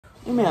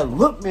Hey man,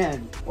 look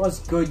man, what's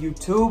good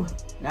YouTube?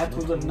 Matt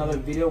with another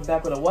video,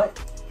 back with a what?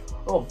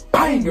 Oh,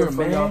 banger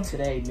for y'all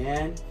today,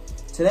 man.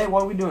 Today,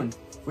 what are we doing?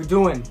 We're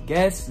doing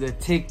guess the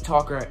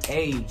TikToker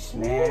age,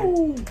 man.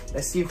 Ooh.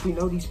 Let's see if we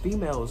know these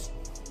females.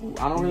 Ooh,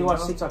 I don't really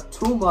watch TikTok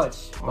too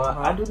much, but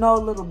I do know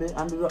a little bit.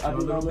 I do know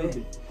a little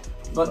bit.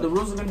 But the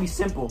rules are gonna be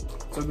simple. So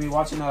we'll be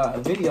watching a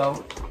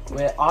video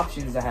with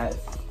options that have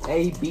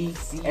A, B,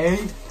 C, A,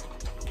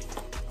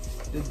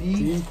 the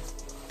B,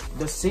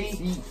 the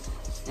C,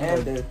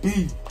 and the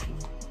D.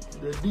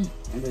 The D.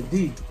 And the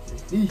D.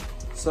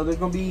 So there's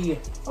gonna be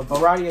a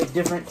variety of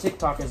different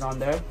TikTokers on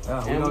there.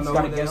 And we just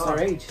gotta guess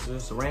their age. So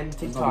just random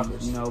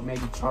TikTokers. You know,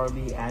 maybe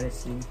Charlie,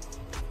 Addison.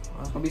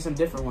 There's gonna be some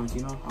different ones,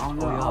 you know. I don't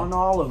know. I don't know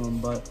all of them,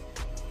 but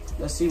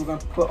let's see. We're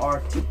gonna put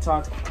our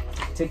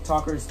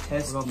TikTokers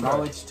test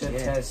knowledge to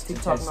test.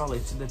 TikTok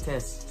knowledge to the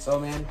test. So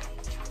man,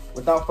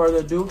 without further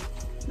ado,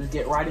 let's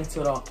get right into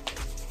the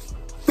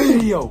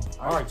video.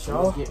 All right,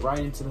 y'all. Let's get right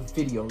into the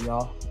video,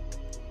 y'all.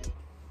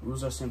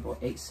 Rules are simple.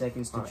 8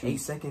 seconds to choose. 8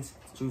 seconds.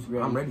 Choose.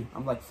 I'm ready.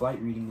 I'm like flight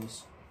reading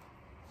this.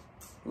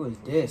 Who is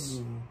this?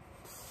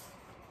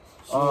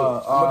 I'm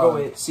gonna go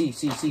with C.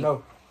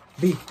 No.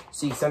 B.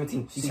 C.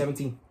 17. She's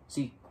 17.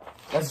 C.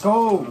 Let's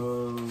go.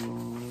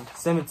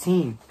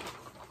 17.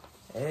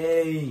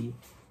 Hey.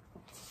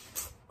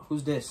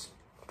 Who's this?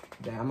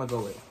 Yeah, I'm gonna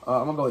go with.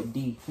 I'm gonna go with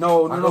D.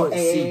 No.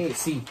 A.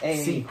 C.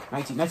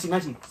 19.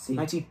 C.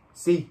 19.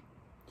 C.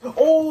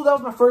 Oh, that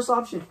was my first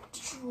option.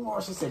 Oh,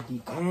 she said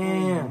D.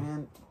 Damn.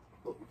 Man.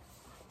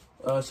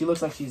 She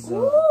looks like she's she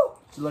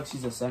looks like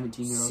she's a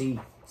 17-year-old. C.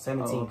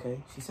 17. Oh, okay.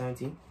 She's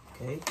 17.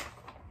 Okay.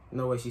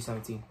 No way she's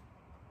 17.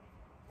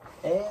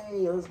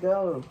 Hey, let's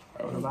go.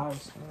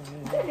 Coronavirus.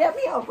 Hey, help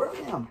me out, bro.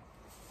 Damn.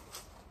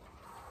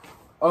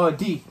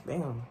 D.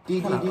 Damn.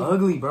 D.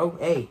 Ugly, bro.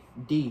 A.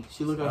 D.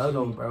 She looked like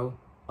ugly, she's bro.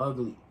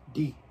 Ugly.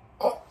 D.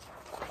 Oh,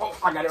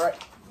 I got it right.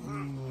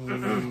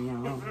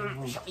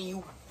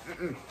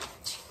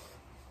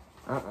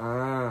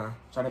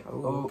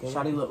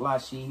 Shawty look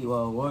like she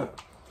what?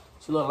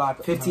 She look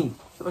like 15.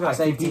 She look like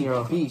a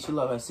 15-year-old. B. She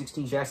look like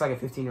 16. She acts like a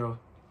 15-year-old.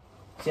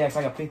 She acts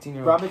like a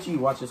 15-year-old. Bro, I bet you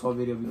watched this whole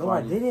video before. No,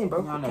 I didn't,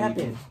 bro. No,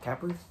 Captain.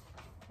 Cappers.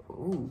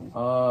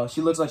 Ooh. She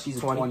looks like she's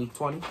 20.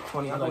 20.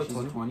 I'll go with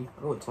 20.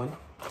 I'll go with 20.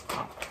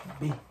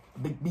 B.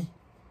 Big B.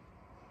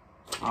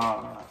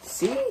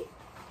 C?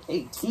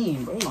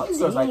 18, bro. 18, These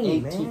girls like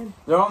 18. Man.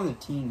 They're on the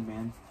teen,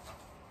 man.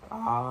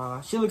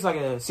 She looks like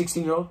a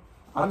 16-year-old.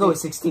 I'll go with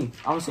 16.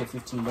 I'm gonna say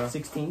 15, bro.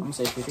 16? I'm gonna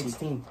say 15.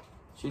 16.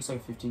 She looks like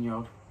a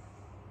 15-year-old.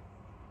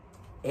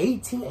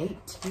 18?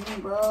 18,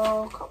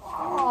 bro. Come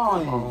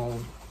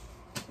on.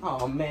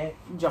 Oh, man.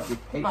 You dropped your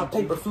paper. My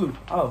paper flew.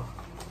 Oh.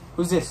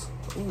 Who's this?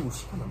 Ooh,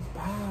 she kind of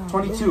bad.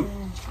 22.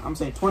 Man. I'm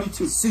saying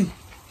 22. C.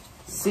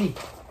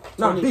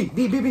 No, 20.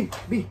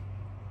 B.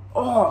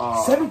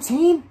 Oh,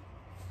 17?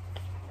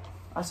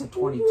 I said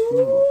 22.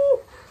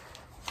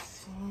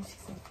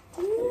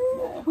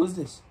 Yeah, who's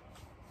this?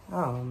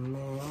 Oh,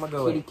 man. I'm going to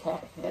go Kitty with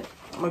cat head.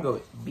 I'm going to go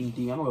with B.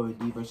 D. I'm going to go with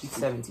D, bro. She's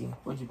 17.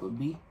 What'd you put?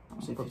 B? I'm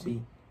going to put say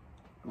B.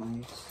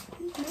 Nice.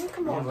 Man,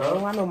 come on,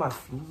 bro. I know my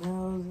females. You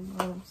know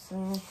what I'm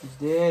saying? Who's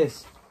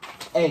this?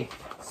 A.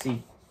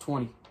 C.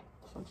 20.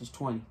 So just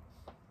 20.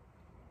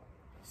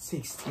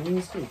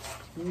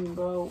 16,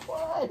 bro.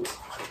 What?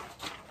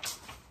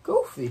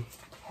 Goofy.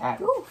 Cat.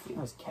 Goofy.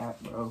 That's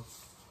cat, bro.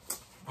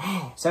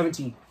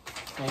 17.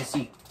 And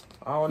C.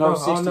 Oh, No, no,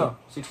 16. no.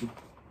 60.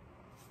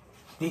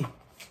 D.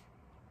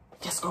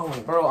 Let's go.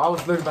 Bro, I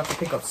was literally about to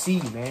pick up C,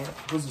 man.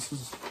 Who's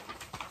this?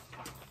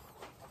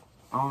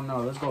 I don't know.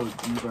 Let's go with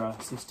D, bro.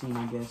 16,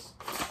 I guess.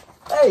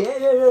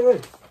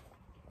 Hey.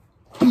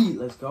 B.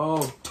 Let's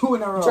go. 2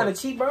 in a row. You trying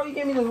to cheat, bro? You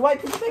gave me this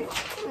white piece of paper.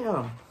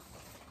 Damn.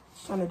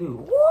 What's trying to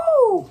do?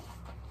 Woo!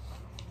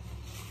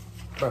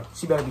 Bro,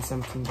 she better be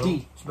 17, bro.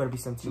 D. She better be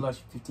 17. She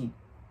lost 15.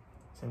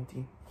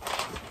 17.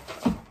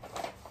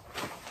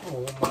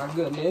 Oh, my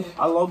goodness.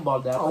 I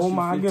lowballed that. Oh,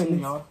 my 15,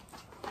 goodness. y'all.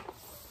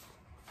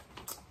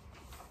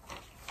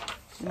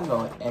 Let's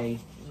go with A.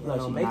 She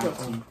lost makeup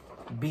 19.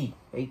 B.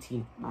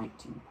 18.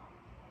 19.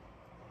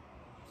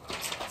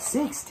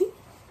 60?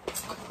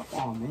 Come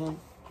on, man.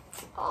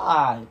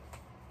 God.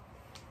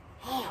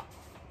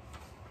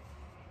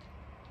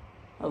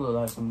 That look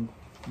like some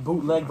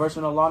bootleg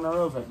version of Lana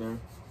Rose right there.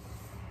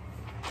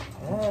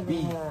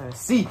 B.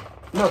 C.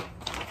 No.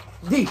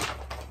 D.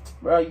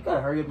 Bro, you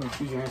gotta hurry up and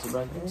choose your answer,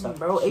 bro. Stop,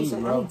 bro,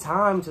 cheating, I need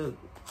time to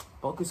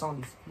focus on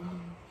these.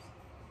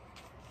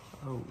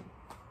 Oh.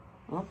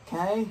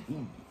 Okay.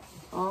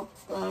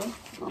 Okay.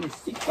 Let me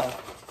see that.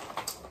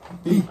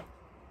 B.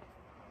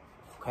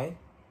 Okay.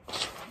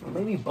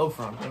 Maybe both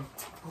wrong, bro. You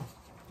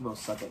both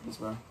suck at this,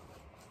 bro.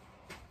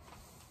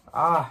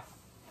 I'm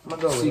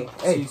gonna go with C.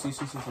 A. C.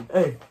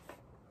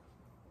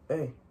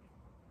 A.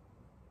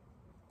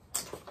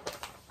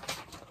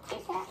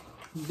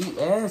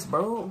 BS,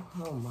 bro.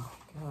 Oh my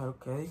god.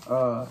 Okay.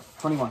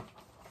 21.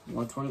 You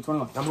want 20,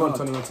 21? I'm going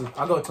 21 too.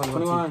 I'll go with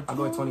 21 too. I'll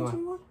go with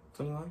 21.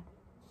 21.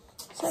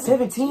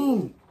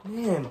 17.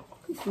 Man,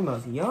 these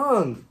females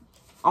young.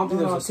 I don't think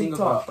there's a single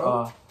TikTok,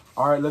 bro.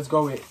 All right, let's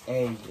go with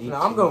A. No,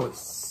 I'm going with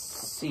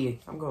C.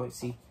 I'm going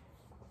C.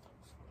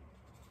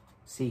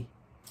 C.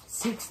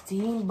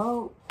 16,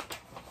 bro.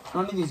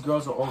 None of these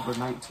girls are over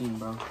 19,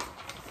 bro.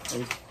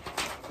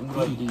 I'm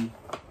going D.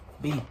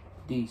 B.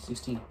 D.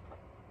 16.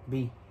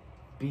 B.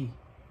 B.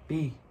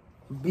 B.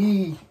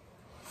 B.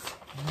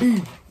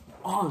 B.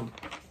 On.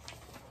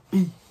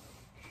 B.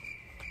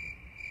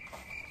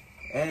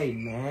 Hey,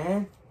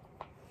 man.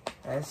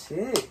 That's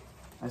it.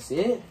 That's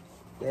it.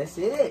 That's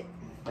it.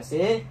 That's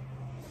it.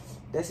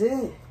 That's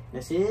it.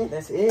 That's it.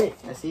 That's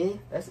it. That's it.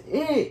 That's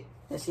it.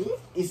 That's it.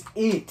 It's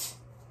it.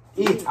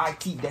 It.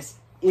 IT. That's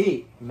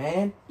it,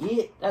 man.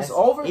 It. That's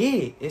over.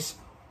 It. It's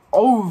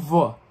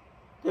over.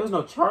 There was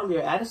no Charlie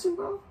or Addison,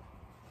 bro.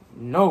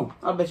 No.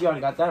 I bet you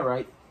already got that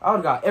right. I would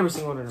have got every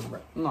single one of them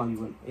right. No, you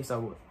wouldn't. It's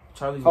what?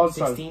 Charlie's How old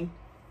 16?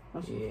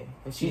 Yeah.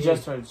 She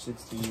just turned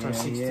 16. She turned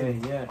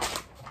 16. Yeah.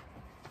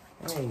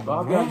 Hey, Bro, I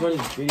hope you enjoyed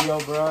this video,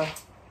 bro.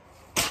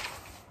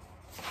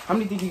 How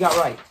many think you got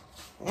right?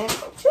 Man,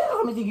 chill.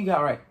 How many think you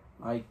got right?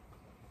 Like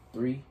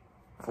 3,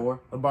 4.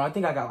 Bro, I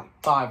think I got like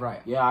 5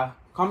 right. Yeah.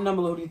 Comment down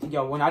below who do you think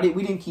y'all won.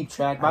 We didn't keep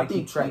track, but I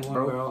think track,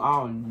 bro.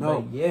 I don't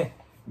know. But yeah,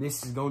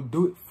 this is gonna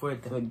do it for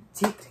the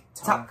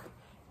TikTok.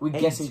 We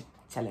guessing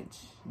challenge.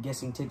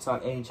 Guessing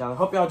TikTok A challenge.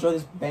 Hope y'all enjoy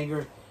this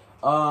banger.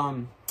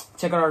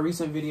 Check out our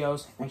recent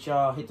videos. Make sure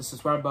y'all hit the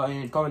subscribe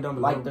button. Comment down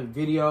below. Like the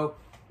video,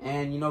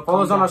 and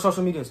follow us on our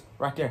social medias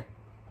right there.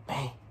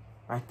 Bang,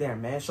 right there,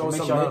 man. Show us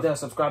some love. Make sure you hit the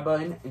subscribe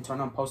button and turn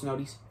on post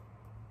notice.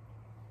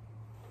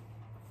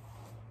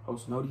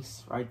 Post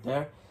notice right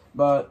there.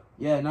 But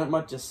yeah, not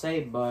much to say,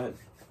 but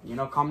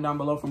comment down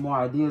below for more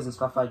ideas and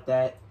stuff like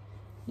that.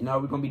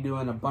 We're gonna be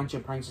doing a bunch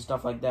of pranks and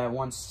stuff like that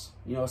once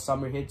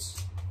summer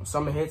hits.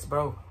 Summer hits,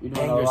 bro. You're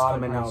doing a lot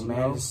coming out,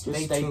 man. Just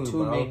stay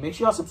tuned, man. Make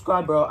sure y'all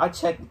subscribe, bro. I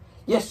checked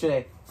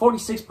yesterday.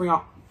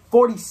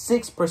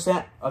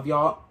 46% of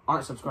y'all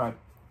aren't subscribed.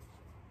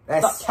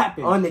 That's Stop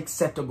capping.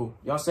 Unacceptable.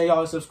 Y'all say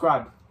y'all are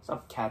subscribed.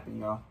 Stop capping,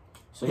 y'all.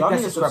 So y'all need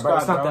to subscribe, bro.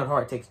 It's not that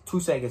hard. It takes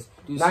 2 seconds.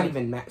 Not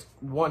even max.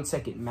 1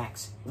 second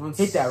max.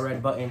 Hit that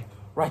red button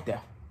right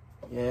there.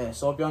 Yeah.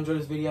 So hope y'all enjoyed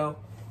this video.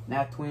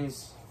 Math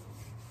Twins,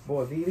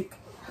 boy Vivek,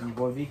 and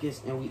boy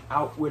Vikas, and we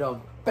out with a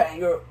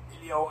banger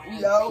video.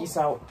 Yo. Peace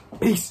out.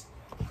 Peace.